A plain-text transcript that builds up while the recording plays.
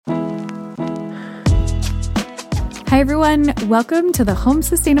Hi, everyone. Welcome to the Home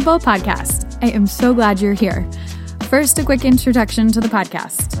Sustainable Podcast. I am so glad you're here. First, a quick introduction to the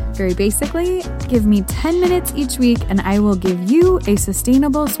podcast. Very basically, give me 10 minutes each week and I will give you a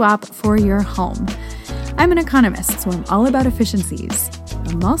sustainable swap for your home. I'm an economist, so I'm all about efficiencies.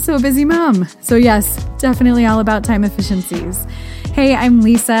 I'm also a busy mom, so yes, definitely all about time efficiencies. Hey, I'm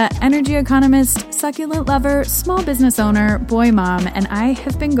Lisa, energy economist, succulent lover, small business owner, boy mom, and I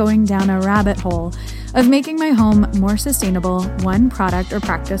have been going down a rabbit hole of making my home more sustainable, one product or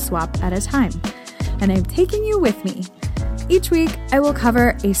practice swap at a time. And I'm taking you with me. Each week, I will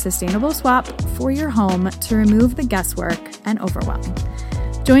cover a sustainable swap for your home to remove the guesswork and overwhelm.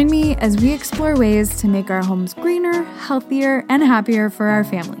 Join me as we explore ways to make our homes greener, healthier, and happier for our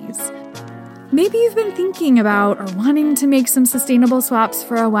families. Maybe you've been thinking about or wanting to make some sustainable swaps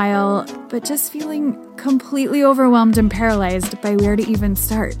for a while, but just feeling completely overwhelmed and paralyzed by where to even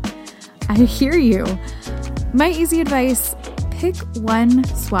start. I hear you. My easy advice, pick one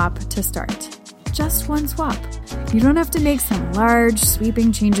swap to start. Just one swap. You don't have to make some large,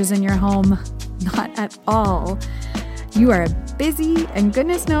 sweeping changes in your home. Not at all. You are busy, and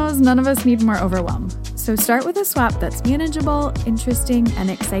goodness knows none of us need more overwhelm. So start with a swap that's manageable, interesting, and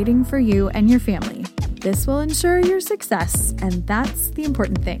exciting for you and your family. This will ensure your success, and that's the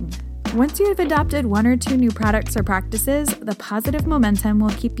important thing. Once you have adopted one or two new products or practices, the positive momentum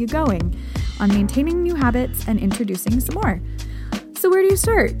will keep you going on maintaining new habits and introducing some more. So where do you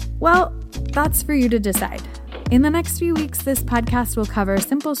start? Well, that's for you to decide. In the next few weeks, this podcast will cover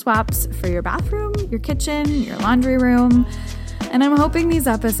simple swaps for your bathroom, your kitchen, your laundry room, and I'm hoping these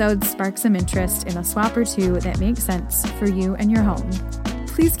episodes spark some interest in a swap or two that makes sense for you and your home.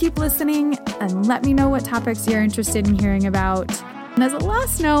 Please keep listening and let me know what topics you're interested in hearing about. And as a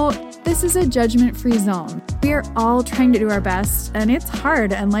last note, this is a judgment-free zone. We are all trying to do our best, and it's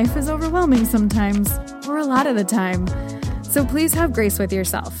hard and life is overwhelming sometimes, or a lot of the time. So please have grace with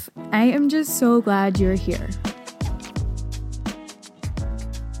yourself. I am just so glad you're here.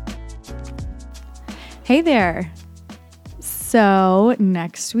 Hey there. So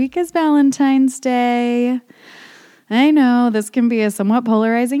next week is Valentine's Day. I know this can be a somewhat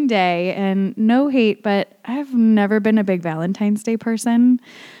polarizing day, and no hate, but I've never been a big Valentine's Day person.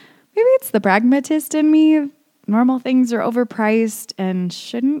 Maybe it's the pragmatist in me. Normal things are overpriced, and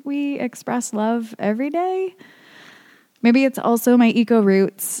shouldn't we express love every day? Maybe it's also my eco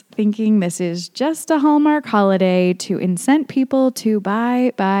roots, thinking this is just a Hallmark holiday to incent people to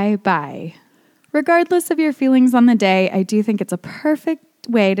buy. Regardless of your feelings on the day, I do think it's a perfect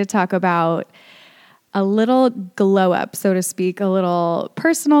way to talk about a little glow up, so to speak, a little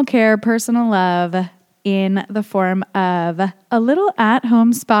personal care, personal love in the form of a little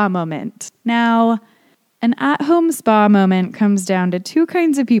at-home spa moment. Now, an at-home spa moment comes down to two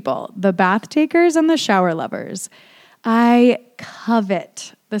kinds of people, the bath takers and the shower lovers. I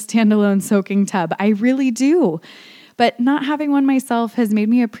covet the standalone soaking tub. I really do. But not having one myself has made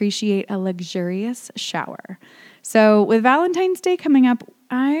me appreciate a luxurious shower. So with Valentine's Day coming up,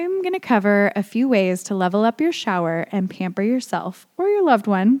 I'm going to cover a few ways to level up your shower and pamper yourself or your loved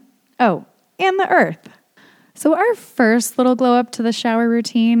one. Oh, and the earth. So our first little glow up to the shower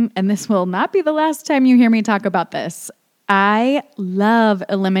routine, and this will not be the last time you hear me talk about this, I love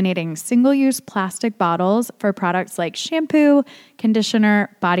eliminating single-use plastic bottles for products like shampoo,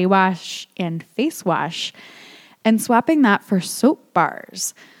 conditioner, body wash, and face wash, and swapping that for soap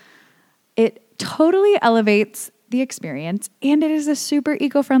bars. It totally elevates the experience, and it is a super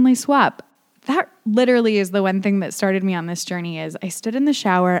eco-friendly swap. That literally is the one thing that started me on this journey is I stood in the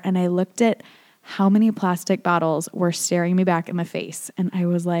shower and I looked at how many plastic bottles were staring me back in the face. And I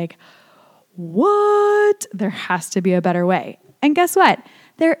was like, what? There has to be a better way. And guess what?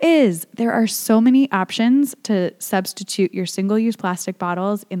 There is. There are so many options to substitute your single-use plastic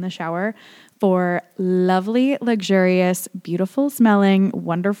bottles in the shower for lovely, luxurious, beautiful smelling,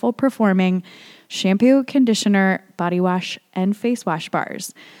 wonderful performing shampoo, conditioner, body wash, and face wash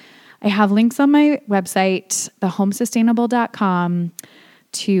bars. I have links on my website, thehomesustainable.com,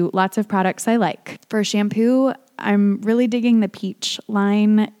 to lots of products I like. For shampoo, I'm really digging the Peach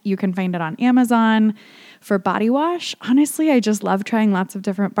line. You can find it on Amazon. For body wash, honestly, I just love trying lots of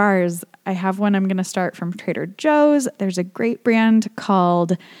different bars. I have one I'm going to start from Trader Joe's. There's a great brand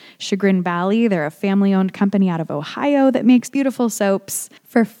called Chagrin Valley. They're a family-owned company out of Ohio that makes beautiful soaps.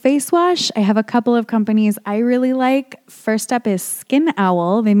 For face wash, I have a couple of companies I really like. First up is Skin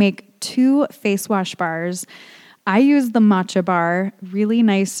Owl. They make 2 face wash bars. I use the matcha bar, really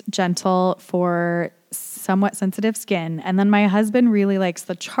nice, gentle for somewhat sensitive skin. And then my husband really likes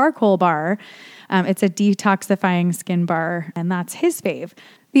the charcoal bar. It's a detoxifying skin bar, and that's his fave.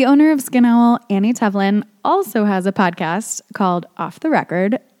 The owner of Skin Owl, Annie Tevlin, also has a podcast called Off the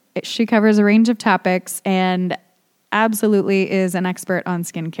Record. She covers a range of topics and absolutely is an expert on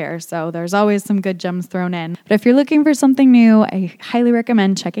skincare. So there's always some good gems thrown in. But if you're looking for something new, I highly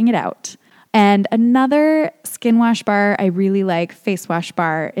recommend checking it out. And another skin wash bar I really like, face wash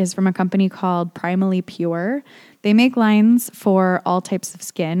bar, is from a company called Primally Pure. They make lines for all types of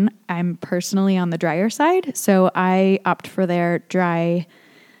skin. I'm personally on the drier side, so I opt for their dry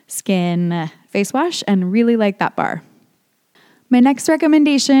skin face wash and really like that bar. My next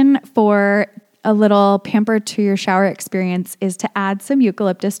recommendation for a little pamper to your shower experience is to add some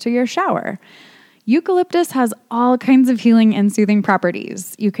eucalyptus to your shower. Eucalyptus has all kinds of healing and soothing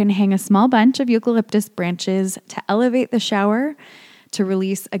properties. You can hang a small bunch of eucalyptus branches to elevate the shower, to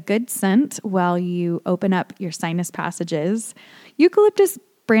release a good scent while you open up your sinus passages. Eucalyptus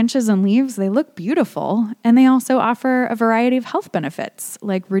branches and leaves, they look beautiful, and they also offer a variety of health benefits,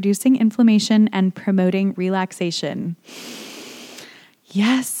 like reducing inflammation and promoting relaxation.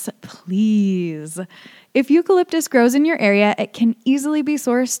 Yes, please. If eucalyptus grows in your area, it can easily be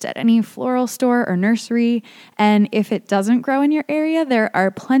sourced at any floral store or nursery. And if it doesn't grow in your area, there are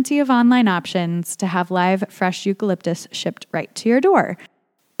plenty of online options to have live, fresh eucalyptus shipped right to your door.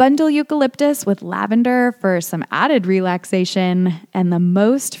 Bundle eucalyptus with lavender for some added relaxation and the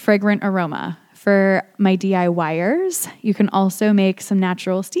most fragrant aroma. For my DIYers, you can also make some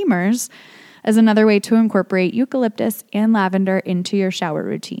natural steamers as another way to incorporate eucalyptus and lavender into your shower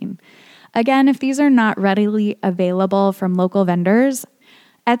routine. Again, if these are not readily available from local vendors,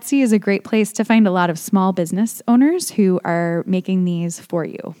 Etsy is a great place to find a lot of small business owners who are making these for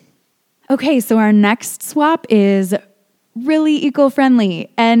you. Okay, so our next swap is really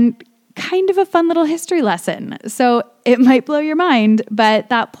eco-friendly and kind of a fun little history lesson. So it might blow your mind, but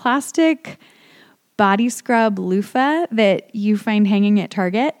that plastic body scrub loofah that you find hanging at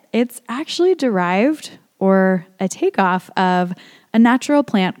Target, it's actually derived or a takeoff of a natural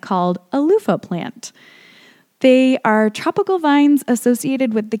plant called a loofah plant. They are tropical vines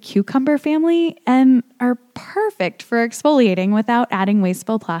associated with the cucumber family and are perfect for exfoliating without adding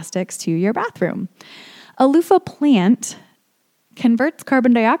wasteful plastics to your bathroom. A loofah plant converts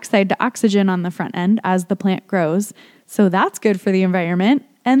carbon dioxide to oxygen on the front end as the plant grows, so that's good for the environment.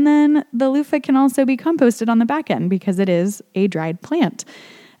 And then the loofah can also be composted on the back end because it is a dried plant.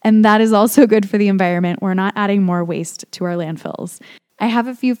 And that is also good for the environment. We're not adding more waste to our landfills. I have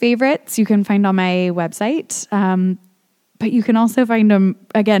a few favorites you can find on my website, but you can also find them,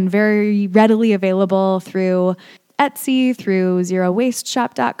 again, very readily available through Etsy, through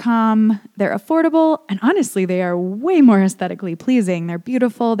zerowasteshop.com. They're affordable, and honestly, they are way more aesthetically pleasing. They're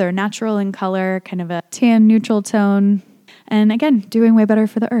beautiful, they're natural in color, kind of a tan neutral tone, and again, doing way better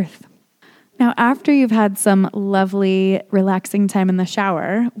for the earth. Now, after you've had some lovely, relaxing time in the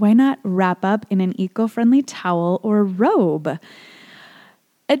shower, why not wrap up in an eco-friendly towel or robe?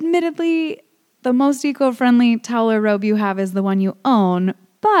 Admittedly, the most eco-friendly towel or robe you have is the one you own,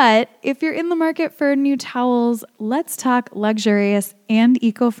 but if you're in the market for new towels, let's talk luxurious and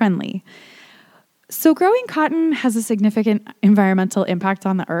eco-friendly. So growing cotton has a significant environmental impact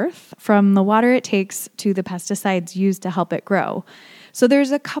on the earth, from the water it takes to the pesticides used to help it grow. So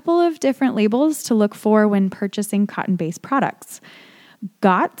there's a couple of different labels to look for when purchasing cotton-based products.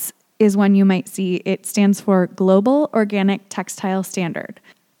 GOTS is one you might see. It stands for Global Organic Textile Standard.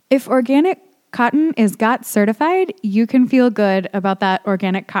 If organic cotton is GOTS certified, you can feel good about that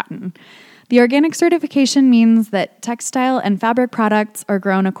organic cotton. The organic certification means that textile and fabric products are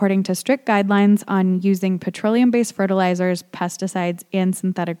grown according to strict guidelines on using petroleum-based fertilizers, pesticides, and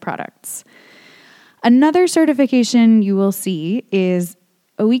synthetic products. Another certification you will see is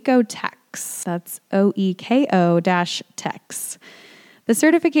OECO-TEX. That's OEKO-TEX. The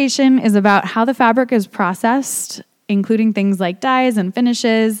certification is about how the fabric is processed, including things like dyes and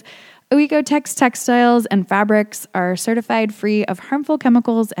finishes. OECO-TEX textiles and fabrics are certified free of harmful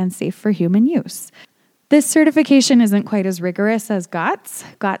chemicals and safe for human use. This certification isn't quite as rigorous as GOTS.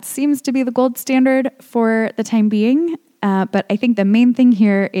 GOTS seems to be the gold standard for the time being, but I think the main thing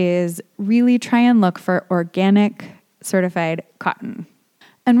here is really try and look for organic certified cotton.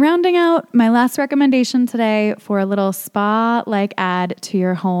 And rounding out my last recommendation today for a little spa-like add to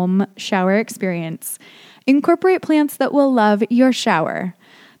your home shower experience, incorporate plants that will love your shower.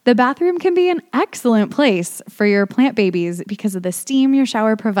 The bathroom can be an excellent place for your plant babies because of the steam your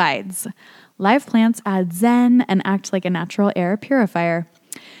shower provides. Live plants add zen and act like a natural air purifier.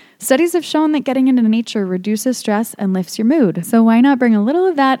 Studies have shown that getting into nature reduces stress and lifts your mood. So why not bring a little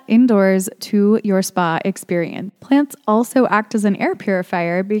of that indoors to your spa experience? Plants also act as an air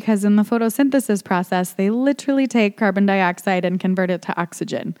purifier because in the photosynthesis process, they literally take carbon dioxide and convert it to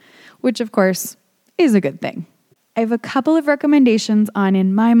oxygen, which of course is a good thing. I have a couple of recommendations on,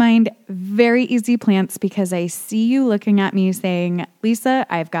 in my mind, very easy plants because I see you looking at me saying, Lisa,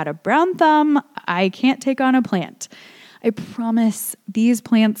 I've got a brown thumb. I can't take on a plant. I promise these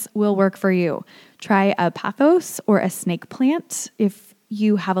plants will work for you. Try a pothos or a snake plant. If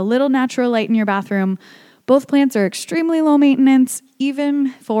you have a little natural light in your bathroom, both plants are extremely low maintenance,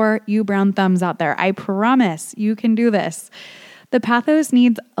 even for you brown thumbs out there. I promise you can do this. The pothos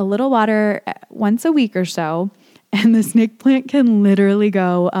needs a little water once a week or so, and the snake plant can literally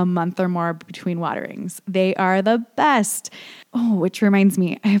go a month or more between waterings. They are the best. Oh, which reminds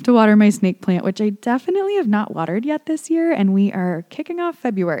me, I have to water my snake plant, which I definitely have not watered yet this year, and we are kicking off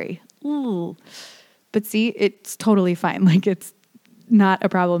February. Ooh. But see, it's totally fine. Like, it's not a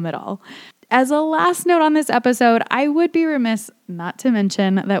problem at all. As a last note on this episode, I would be remiss not to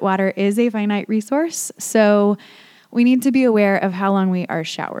mention that water is a finite resource, so we need to be aware of how long we are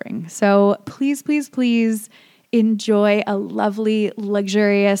showering. So please, please, please enjoy a lovely,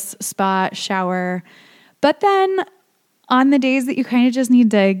 luxurious spa shower. But then on the days that you kind of just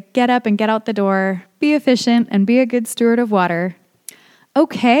need to get up and get out the door, be efficient and be a good steward of water.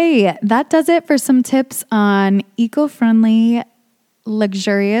 Okay, that does it for some tips on eco-friendly,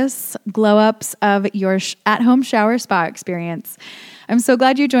 luxurious glow-ups of your at-home shower spa experience. I'm so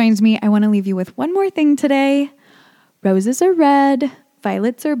glad you joined me. I want to leave you with one more thing today. Roses are red,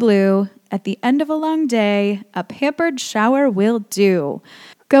 violets are blue. At the end of a long day, a pampered shower will do.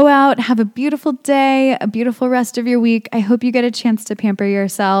 Go out, have a beautiful day, a beautiful rest of your week. I hope you get a chance to pamper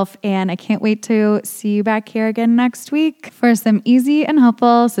yourself, and I can't wait to see you back here again next week for some easy and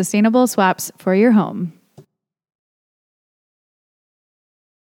helpful sustainable swaps for your home.